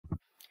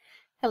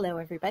Hello,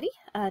 everybody.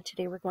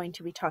 Today we're going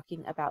to be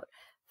talking about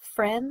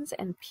friends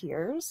and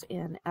peers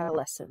in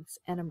adolescence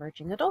and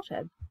emerging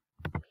adulthood.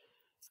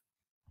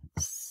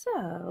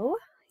 So,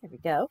 here we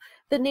go.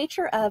 The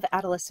nature of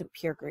adolescent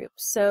peer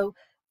groups. So,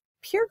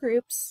 peer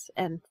groups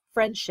and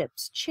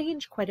friendships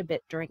change quite a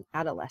bit during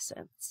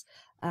adolescence.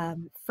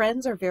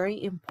 Friends are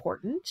very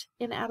important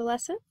in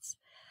adolescence.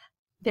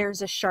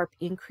 There's a sharp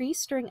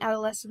increase during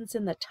adolescence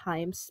in the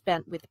time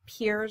spent with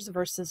peers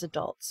versus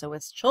adults. So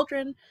as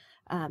children,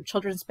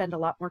 children spend a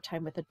lot more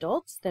time with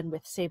adults than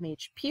with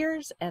same-age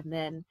peers, and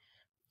then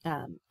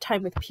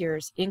time with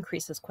peers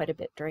increases quite a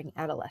bit during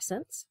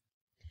adolescence.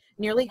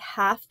 Nearly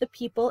half the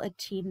people a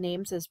teen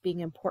names as being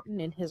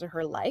important in his or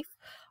her life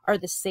are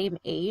the same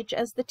age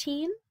as the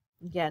teen.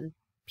 Again,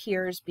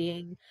 peers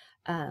being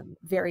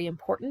very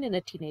important in a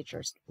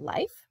teenager's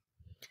life.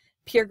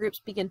 Peer groups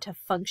begin to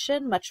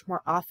function much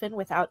more often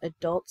without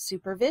adult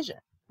supervision,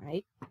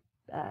 right?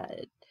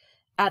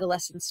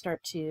 Adolescents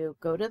start to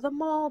go to the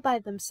mall by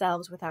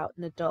themselves without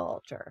an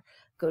adult, or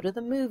go to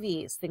the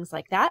movies, things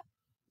like that.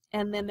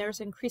 And then there's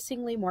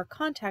increasingly more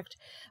contact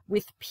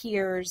with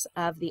peers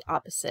of the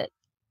opposite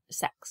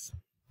sex.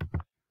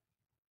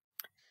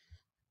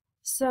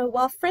 So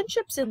while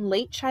friendships in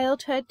late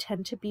childhood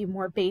tend to be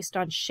more based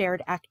on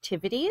shared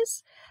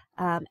activities,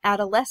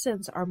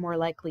 adolescents are more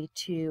likely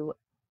to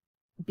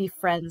be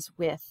friends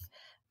with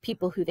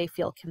people who they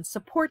feel can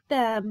support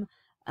them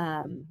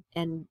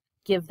and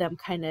give them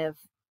kind of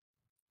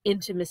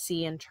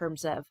intimacy in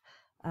terms of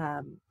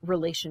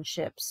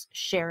relationships,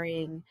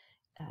 sharing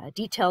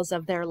details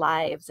of their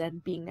lives,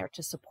 and being there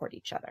to support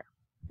each other.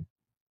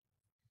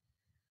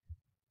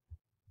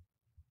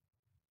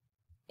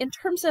 In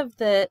terms of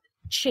the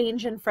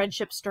change in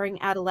friendships during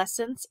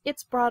adolescence,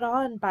 it's brought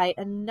on by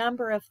a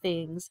number of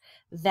things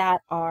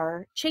that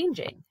are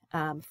changing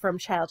from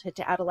childhood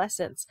to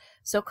adolescence.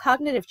 So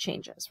cognitive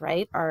changes,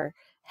 right, are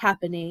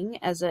happening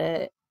as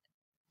a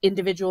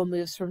individual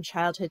moves from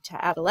childhood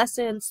to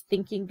adolescence.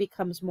 Thinking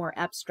becomes more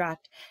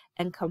abstract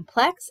and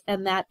complex,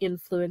 and that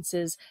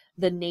influences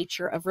the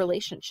nature of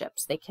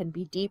relationships. They can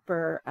be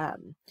deeper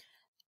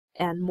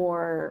and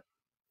more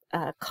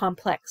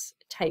complex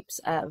types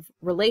of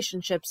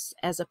relationships,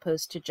 as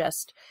opposed to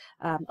just,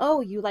 oh,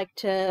 you like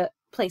to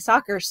play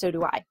soccer, so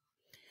do I.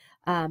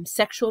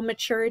 Sexual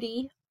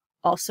maturity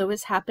also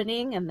is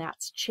happening, and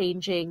that's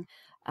changing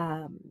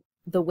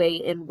the way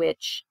in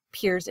which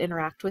peers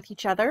interact with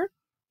each other.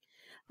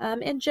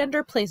 And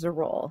gender plays a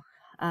role.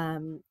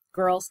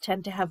 Girls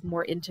tend to have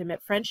more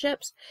intimate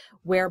friendships,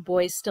 where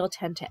boys still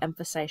tend to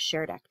emphasize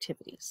shared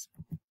activities.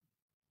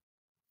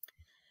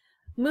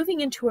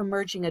 Moving into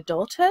emerging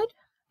adulthood,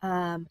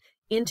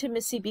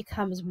 intimacy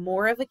becomes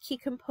more of a key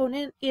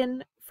component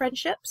in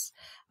friendships.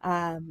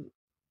 In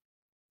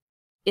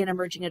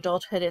emerging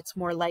adulthood, it's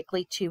more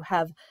likely to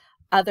have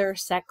other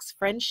sex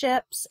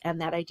friendships, and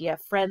that idea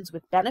of friends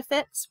with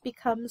benefits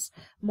becomes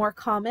more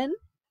common.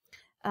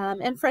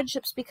 And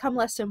friendships become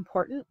less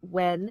important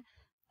when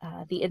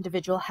the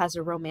individual has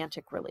a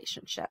romantic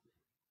relationship.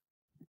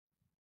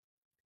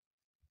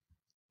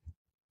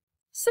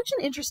 Such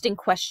an interesting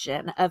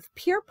question of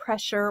peer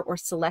pressure or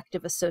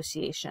selective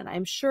association.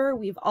 I'm sure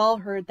we've all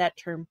heard that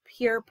term,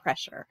 peer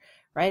pressure,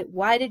 right?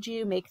 Why did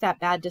you make that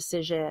bad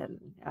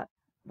decision?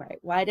 Right?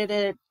 Why did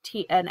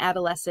an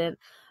adolescent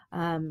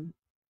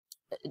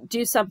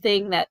do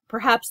something that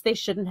perhaps they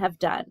shouldn't have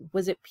done?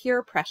 Was it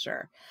peer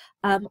pressure?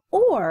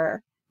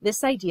 Or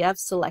this idea of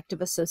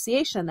selective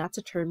association? That's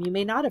a term you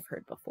may not have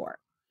heard before.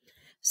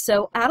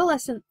 So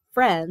adolescent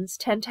friends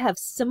tend to have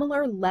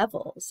similar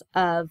levels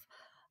of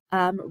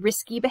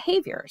risky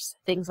behaviors,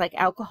 things like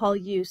alcohol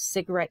use,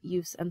 cigarette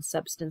use, and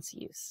substance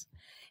use.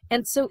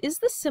 And so is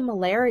the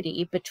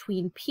similarity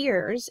between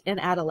peers in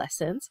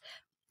adolescence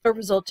a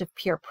result of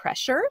peer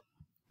pressure,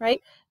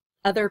 right?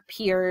 Other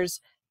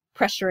peers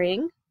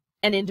pressuring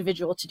an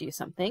individual to do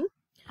something,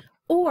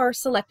 or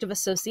selective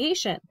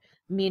association,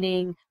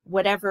 meaning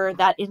whatever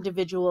that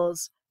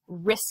individual's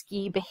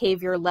risky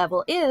behavior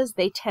level is,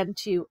 they tend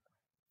to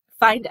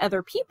find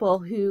other people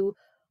who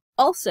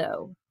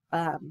also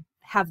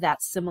have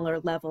that similar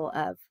level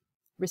of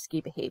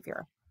risky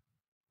behavior.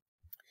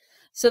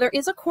 So there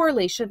is a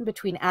correlation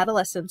between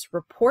adolescents'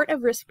 report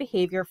of risk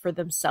behavior for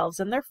themselves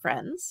and their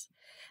friends.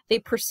 They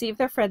perceive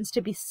their friends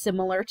to be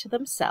similar to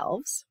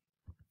themselves.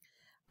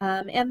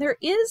 And there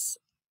is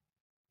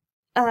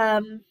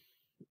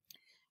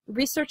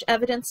research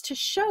evidence to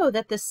show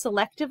that this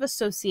selective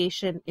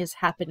association is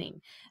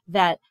happening,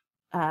 that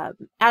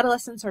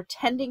adolescents are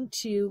tending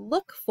to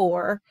look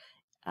for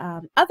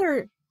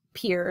other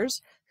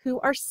peers who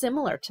are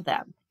similar to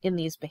them in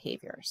these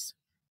behaviors.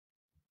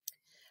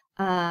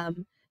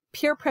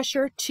 Peer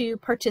pressure to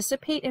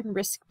participate in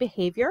risk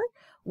behavior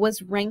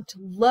was ranked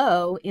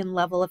low in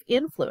level of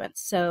influence.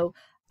 So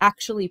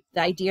actually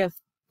the idea of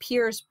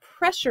peers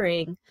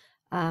pressuring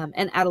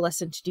an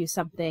adolescent to do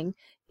something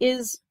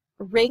is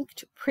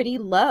ranked pretty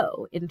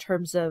low in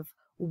terms of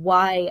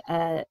why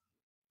an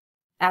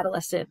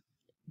adolescent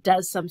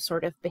does some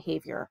sort of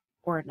behavior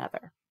or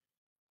another.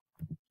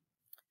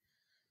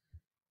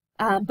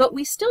 But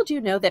we still do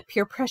know that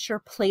peer pressure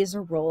plays a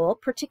role,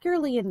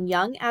 particularly in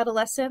young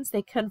adolescents.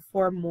 They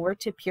conform more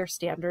to peer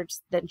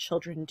standards than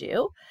children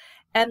do.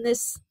 And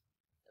this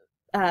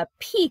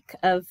peak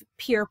of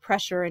peer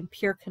pressure and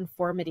peer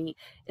conformity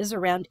is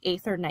around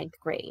 8th or 9th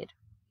grade.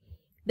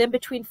 Then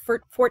between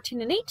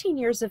 14 and 18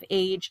 years of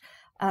age,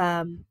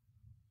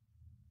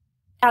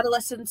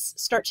 adolescents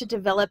start to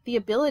develop the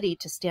ability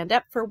to stand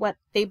up for what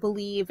they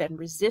believe and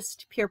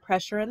resist peer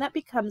pressure, and that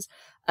becomes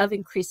of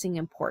increasing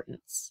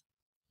importance.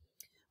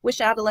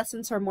 Which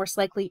adolescents are most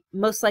likely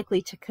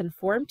to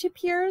conform to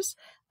peers?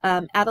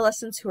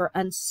 Adolescents who are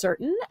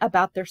uncertain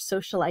about their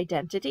social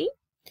identity.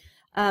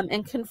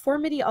 And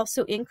conformity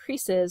also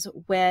increases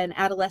when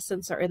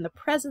adolescents are in the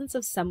presence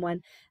of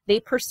someone they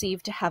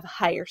perceive to have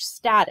higher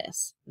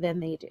status than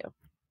they do.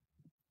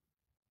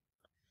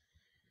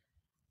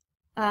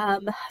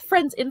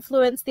 Friends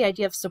influence the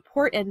idea of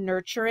support and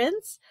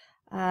nurturance.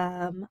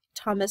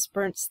 Thomas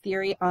Berndt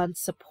theory on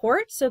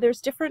support. So there's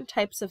different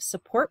types of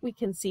support we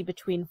can see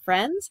between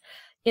friends.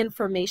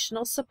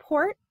 Informational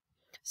support,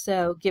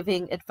 so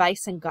giving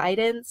advice and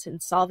guidance in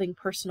solving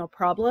personal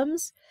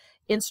problems.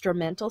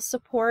 Instrumental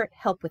support,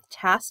 help with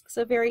tasks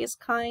of various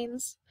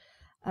kinds.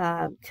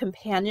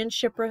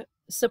 Companionship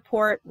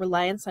support,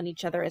 reliance on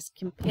each other as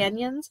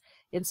companions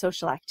in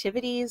social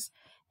activities.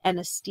 And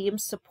esteem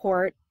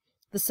support,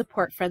 the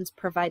support friends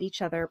provide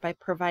each other by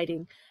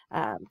providing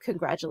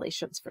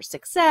congratulations for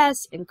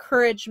success,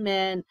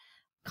 encouragement,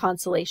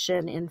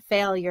 consolation in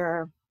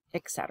failure,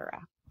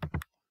 etc.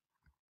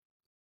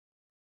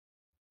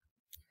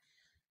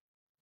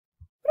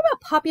 What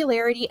about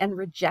popularity and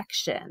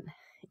rejection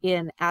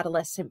in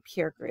adolescent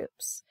peer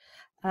groups?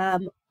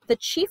 The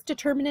chief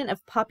determinant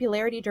of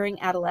popularity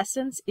during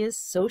adolescence is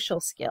social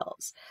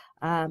skills.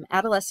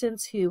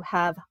 Adolescents who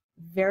have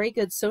very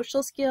good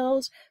social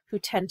skills, who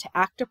tend to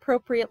act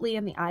appropriately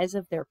in the eyes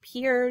of their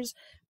peers,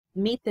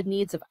 meet the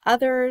needs of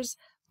others,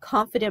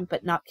 confident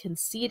but not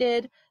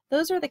conceited.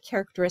 Those are the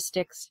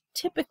characteristics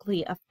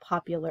typically of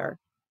popular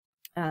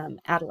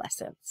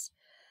adolescents.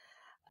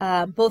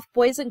 Both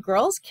boys and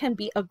girls can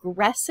be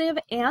aggressive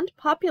and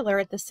popular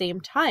at the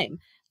same time.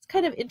 It's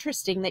kind of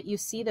interesting that you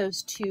see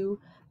those two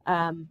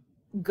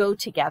go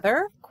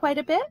together quite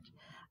a bit.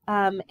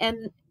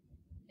 And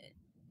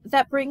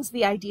that brings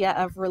the idea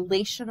of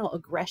relational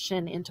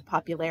aggression into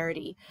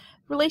popularity.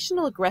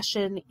 Relational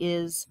aggression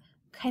is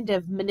kind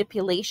of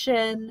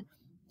manipulation,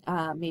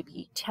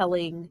 maybe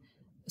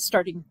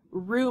starting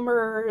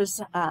rumors,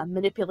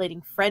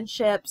 manipulating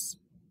friendships.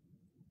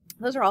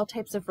 Those are all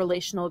types of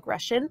relational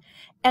aggression.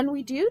 And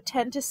we do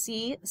tend to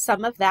see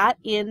some of that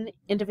in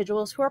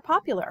individuals who are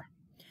popular.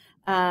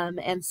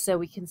 And so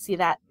we can see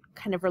that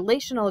kind of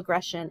relational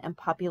aggression and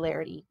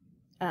popularity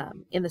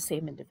in the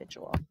same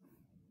individual.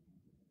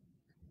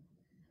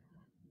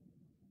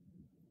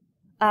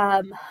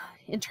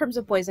 In terms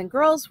of boys and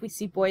girls, we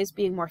see boys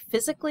being more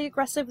physically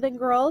aggressive than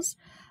girls.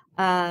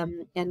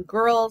 And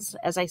girls,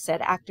 as I said,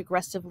 can act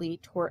aggressively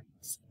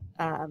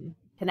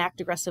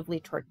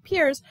toward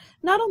peers,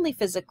 not only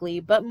physically,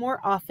 but more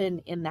often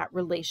in that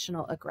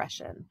relational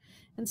aggression.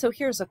 And so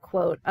here's a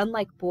quote: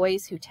 "Unlike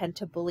boys who tend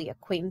to bully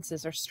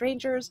acquaintances or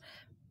strangers,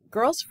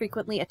 girls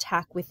frequently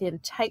attack within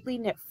tightly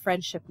knit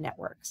friendship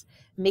networks,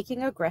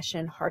 making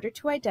aggression harder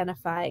to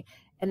identify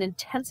and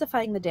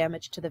intensifying the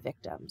damage to the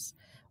victims.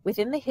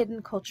 Within the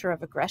hidden culture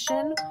of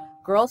aggression,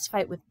 girls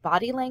fight with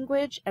body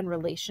language and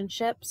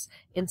relationships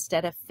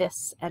instead of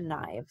fists and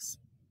knives."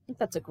 I think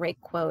that's a great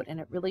quote,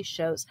 and it really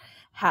shows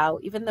how,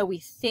 even though we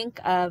think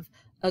of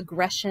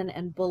aggression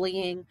and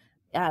bullying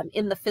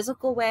in the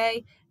physical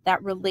way,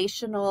 that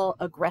relational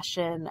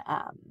aggression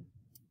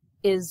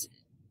is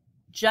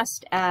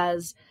just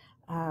as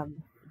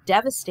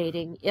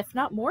devastating, if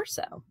not more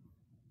so.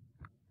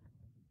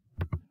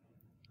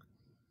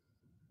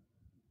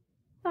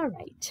 All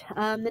right,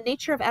 the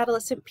nature of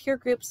adolescent peer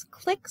groups: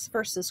 cliques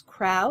versus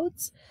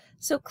crowds.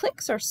 So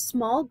cliques are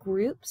small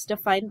groups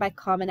defined by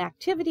common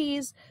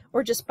activities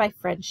or just by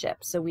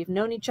friendship. So we've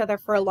known each other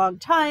for a long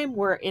time,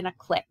 we're in a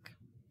clique.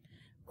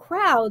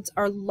 Crowds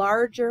are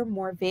larger,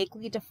 more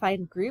vaguely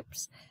defined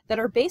groups that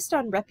are based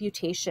on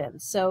reputation.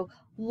 So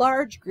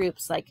large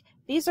groups like,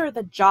 these are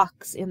the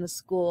jocks in the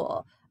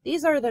school,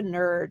 these are the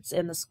nerds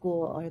in the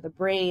school, or the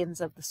brains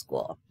of the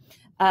school.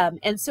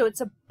 And so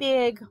it's a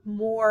big,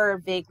 more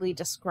vaguely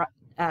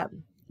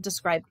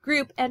described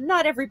group, and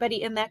not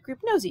everybody in that group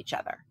knows each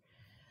other.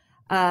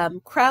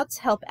 Crowds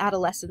help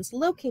adolescents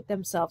locate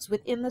themselves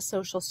within the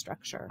social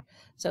structure.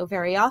 So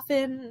very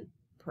often,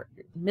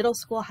 middle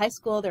school, high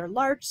school, they're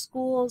large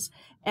schools.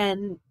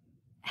 And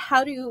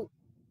how do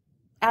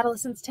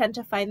adolescents tend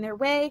to find their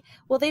way?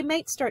 Well, they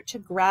might start to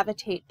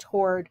gravitate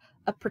toward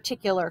a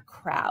particular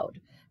crowd,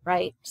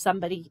 right?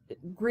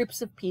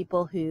 Groups of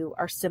people who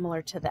are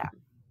similar to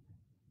them.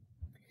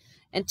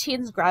 And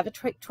teens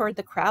gravitate toward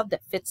the crowd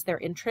that fits their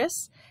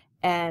interests,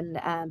 and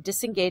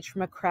disengage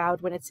from a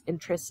crowd when its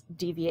interests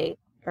deviate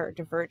or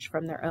diverge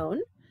from their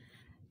own.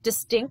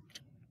 Distinct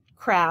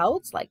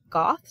crowds, like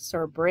goths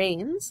or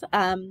brains,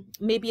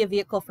 may be a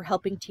vehicle for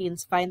helping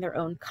teens find their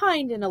own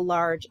kind in a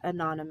large,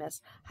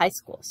 anonymous high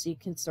school. So you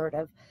can sort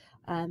of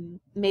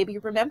maybe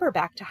remember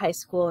back to high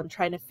school and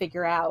trying to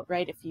figure out,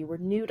 right, if you were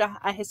new to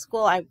high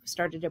school, I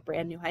started a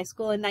brand new high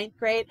school in 9th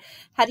grade,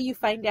 how do you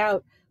find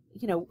out,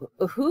 you know,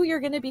 who you're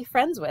going to be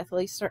friends with?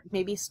 Well, you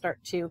maybe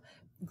start to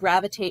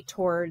gravitate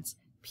towards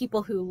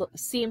people who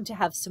seem to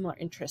have similar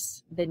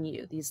interests than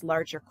you, these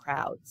larger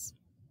crowds.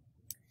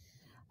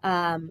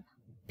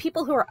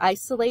 People who are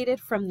isolated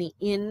from the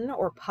in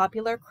or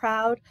popular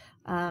crowd,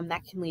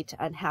 that can lead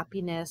to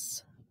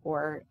unhappiness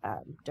or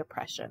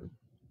depression.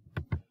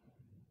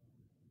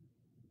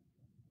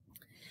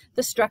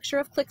 The structure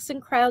of cliques and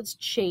crowds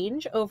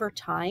change over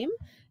time.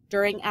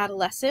 During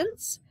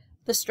adolescence,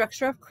 the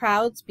structure of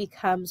crowds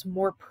becomes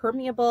more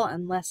permeable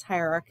and less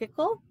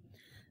hierarchical.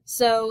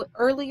 So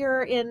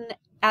earlier in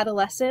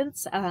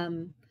adolescence,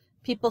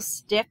 people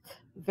stick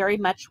very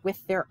much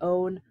with their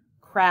own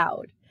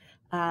crowd.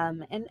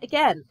 And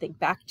again, think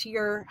back to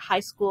your high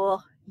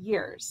school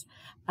years.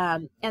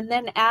 And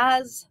then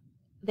as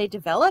they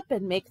develop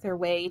and make their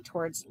way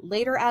towards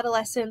later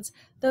adolescence,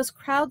 those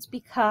crowds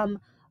become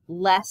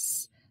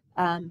less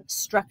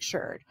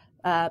structured.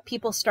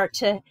 People start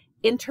to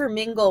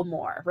intermingle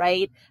more,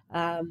 right?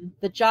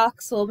 The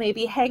jocks will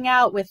maybe hang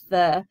out with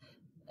the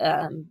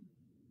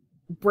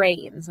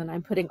brains, and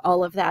I'm putting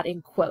all of that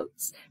in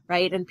quotes,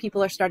 right? And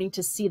people are starting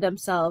to see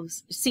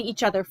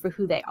each other for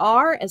who they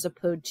are, as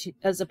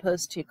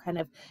opposed to kind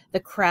of the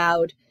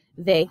crowd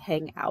they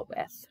hang out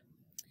with.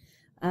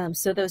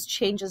 So those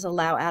changes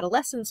allow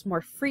adolescents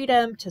more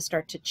freedom to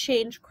start to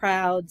change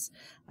crowds,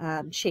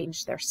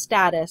 change their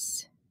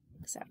status,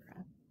 etc.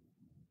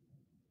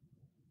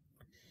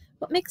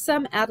 What makes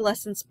some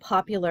adolescents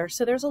popular?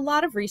 So there's a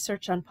lot of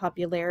research on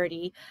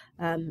popularity,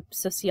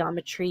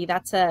 sociometry.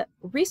 That's a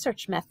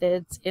research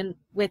methods in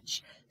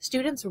which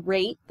students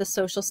rate the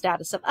social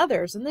status of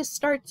others. And this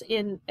starts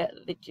in,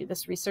 they do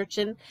this research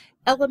in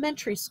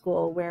elementary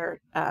school,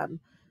 where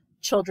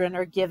children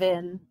are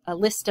given a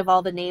list of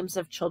all the names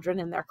of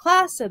children in their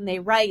class, and they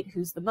write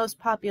who's the most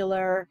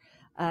popular,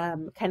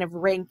 kind of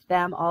rank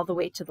them all the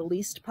way to the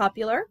least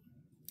popular.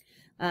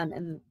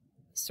 And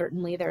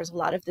certainly there's a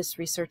lot of this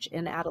research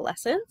in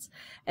adolescence.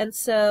 And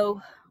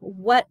so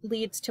what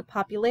leads to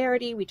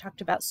popularity? We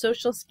talked about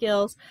social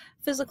skills,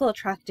 physical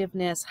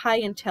attractiveness, high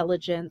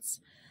intelligence.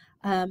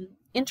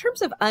 In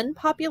terms of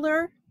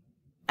unpopular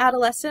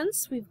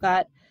adolescents, we've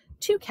got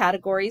two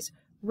categories.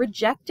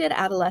 Rejected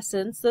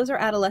adolescents, those are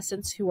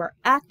adolescents who are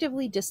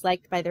actively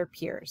disliked by their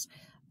peers.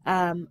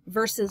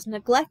 Versus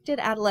neglected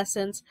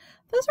adolescents,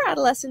 those are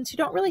adolescents who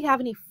don't really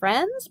have any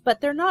friends, but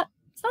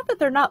it's not that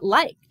they're not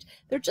liked.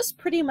 They're just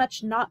pretty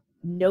much not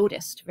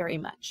noticed very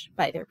much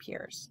by their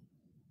peers.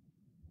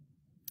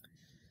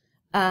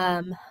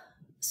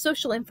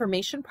 Social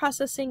information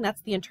processing,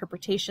 that's the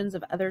interpretations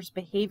of others'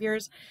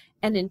 behaviors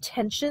and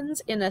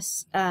intentions in a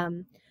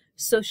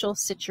social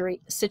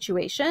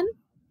situation.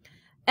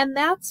 And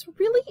that's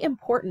really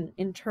important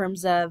in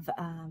terms of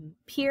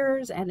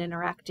peers and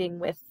interacting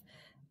with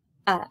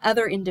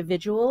other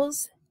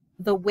individuals.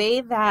 The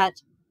way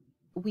that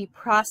we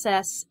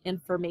process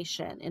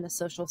information in a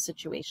social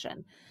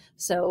situation.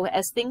 So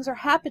as things are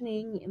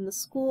happening in the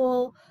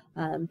school,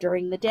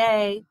 during the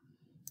day,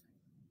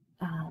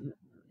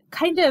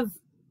 kind of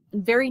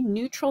very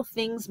neutral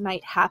things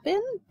might happen,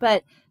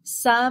 but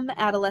some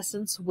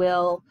adolescents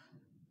will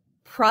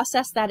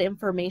process that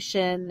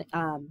information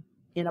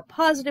in a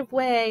positive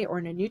way or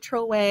in a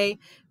neutral way,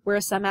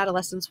 whereas some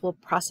adolescents will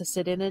process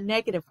it in a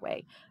negative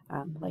way.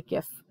 Like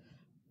if,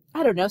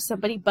 I don't know,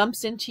 somebody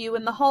bumps into you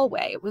in the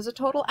hallway, it was a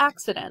total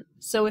accident.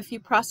 So if you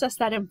process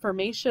that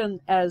information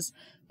as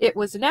it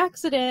was an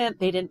accident,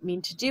 they didn't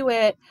mean to do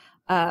it,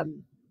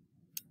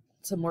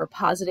 it's a more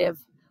positive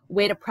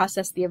way to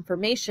process the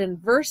information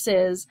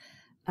versus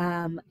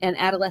an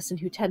adolescent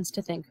who tends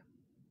to think,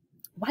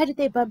 why did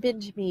they bump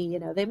into me? You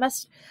know, they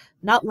must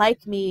not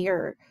like me,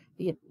 or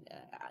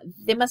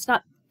they must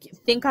not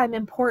think I'm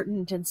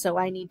important, and so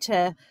I need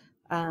to,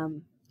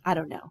 I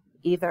don't know,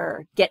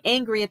 either get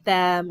angry at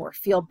them or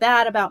feel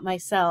bad about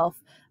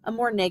myself, a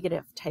more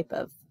negative type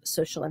of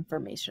social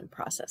information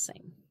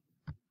processing.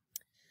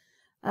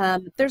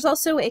 There's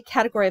also a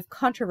category of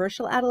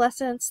controversial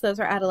adolescents. Those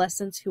are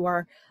adolescents who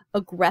are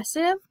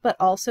aggressive but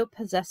also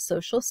possess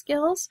social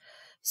skills.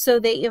 So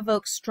they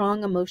evoke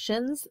strong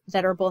emotions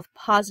that are both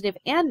positive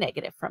and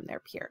negative from their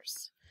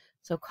peers.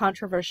 So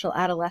controversial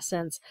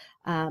adolescents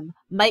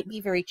might be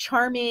very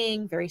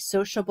charming, very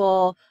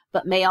sociable,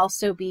 but may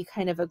also be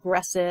kind of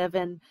aggressive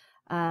and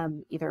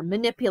either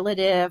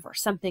manipulative or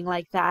something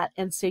like that.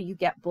 And so you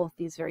get both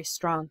these very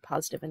strong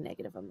positive and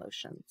negative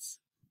emotions.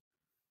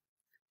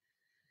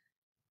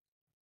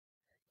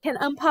 Can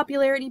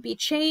unpopularity be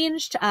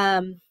changed?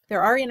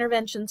 There are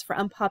interventions for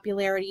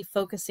unpopularity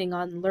focusing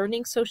on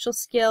learning social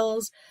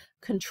skills,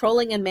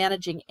 controlling and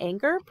managing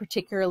anger,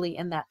 particularly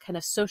in that kind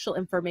of social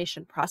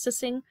information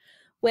processing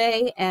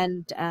way,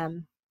 and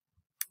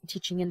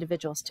teaching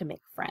individuals to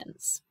make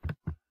friends.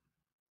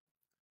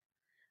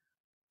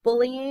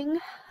 Bullying,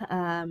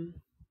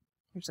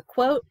 there's a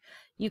quote,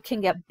 "You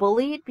can get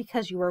bullied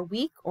because you are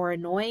weak or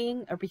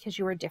annoying or because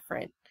you are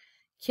different.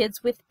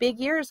 Kids with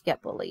big ears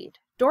get bullied.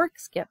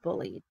 Dorks get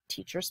bullied.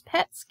 Teachers'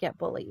 pets get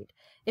bullied.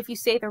 If you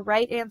say the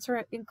right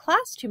answer in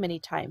class too many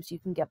times, you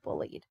can get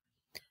bullied."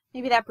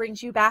 Maybe that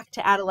brings you back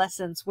to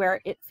adolescence,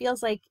 where it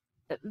feels like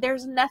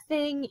there's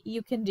nothing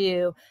you can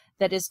do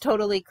that is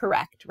totally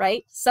correct,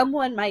 right?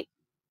 Someone might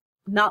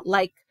not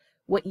like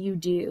what you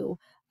do,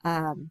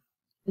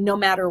 no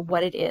matter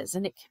what it is.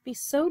 And it can be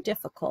so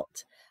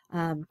difficult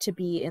to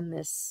be in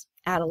this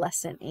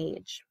adolescent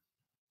age.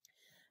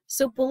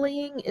 So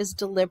bullying is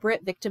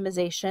deliberate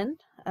victimization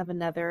of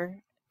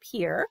another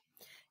peer.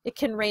 It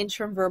can range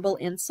from verbal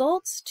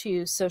insults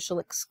to social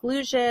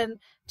exclusion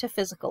to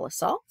physical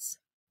assaults.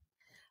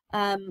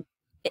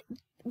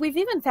 We've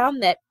even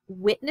found that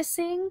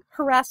witnessing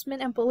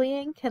harassment and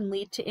bullying can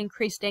lead to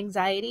increased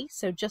anxiety.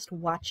 So just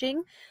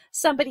watching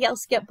somebody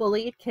else get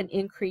bullied can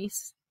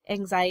increase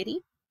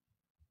anxiety.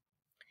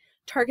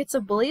 Targets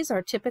of bullies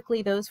are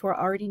typically those who are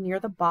already near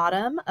the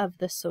bottom of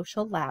the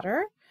social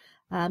ladder.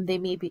 They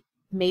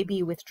may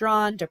be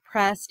withdrawn,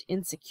 depressed,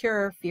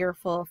 insecure,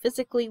 fearful,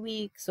 physically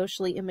weak,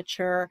 socially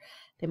immature.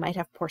 They might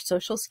have poor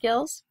social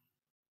skills.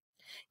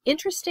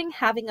 Interesting,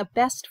 having a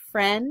best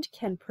friend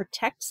can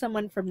protect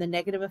someone from the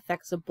negative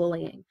effects of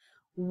bullying.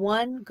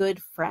 One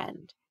good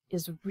friend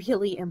is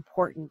really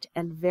important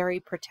and very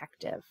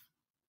protective.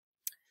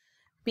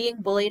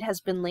 Being bullied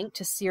has been linked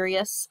to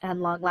serious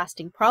and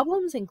long-lasting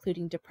problems,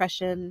 including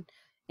depression,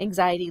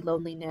 anxiety,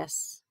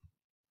 loneliness,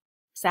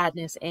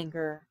 sadness,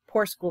 anger,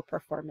 poor school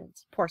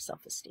performance, poor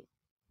self-esteem.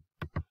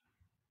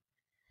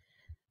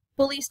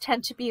 Bullies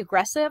tend to be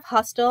aggressive,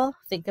 hostile,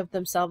 think of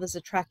themselves as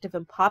attractive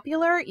and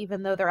popular,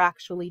 even though they're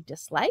actually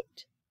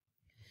disliked.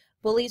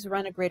 Bullies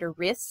run a greater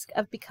risk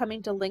of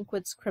becoming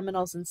delinquents,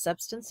 criminals, and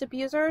substance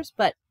abusers,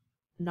 but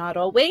not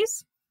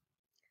always.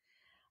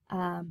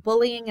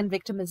 Bullying and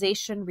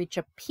victimization reach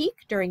a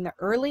peak during the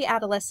early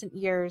adolescent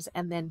years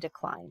and then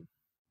decline.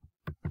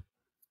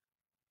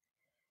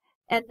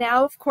 And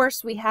now, of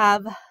course, we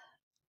have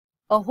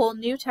a whole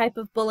new type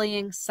of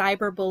bullying,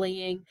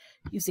 cyberbullying,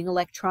 using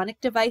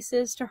electronic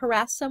devices to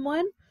harass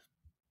someone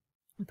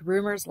with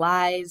rumors,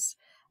 lies,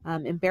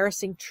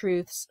 embarrassing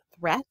truths,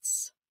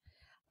 threats.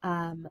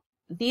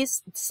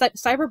 These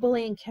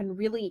cyberbullying can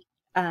really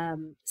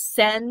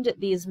send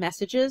these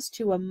messages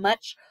to a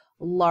much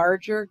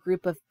larger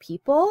group of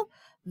people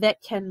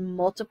that can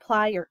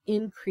multiply or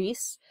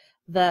increase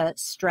the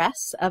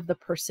stress of the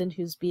person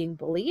who's being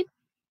bullied.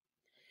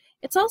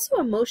 It's also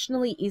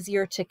emotionally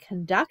easier to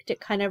conduct. It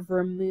kind of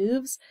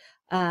removes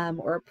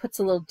or puts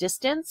a little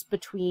distance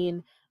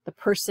between the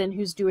person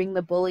who's doing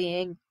the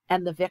bullying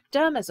and the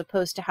victim, as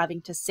opposed to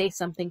having to say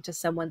something to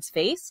someone's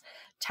face.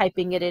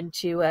 Typing it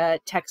into a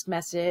text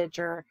message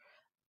or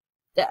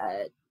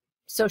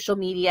social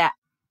media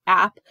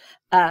app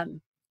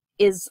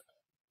is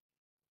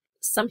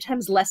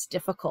sometimes less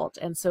difficult,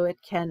 and so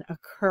it can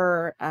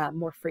occur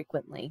more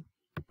frequently.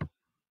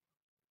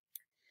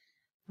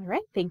 All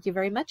right, thank you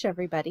very much,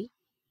 everybody.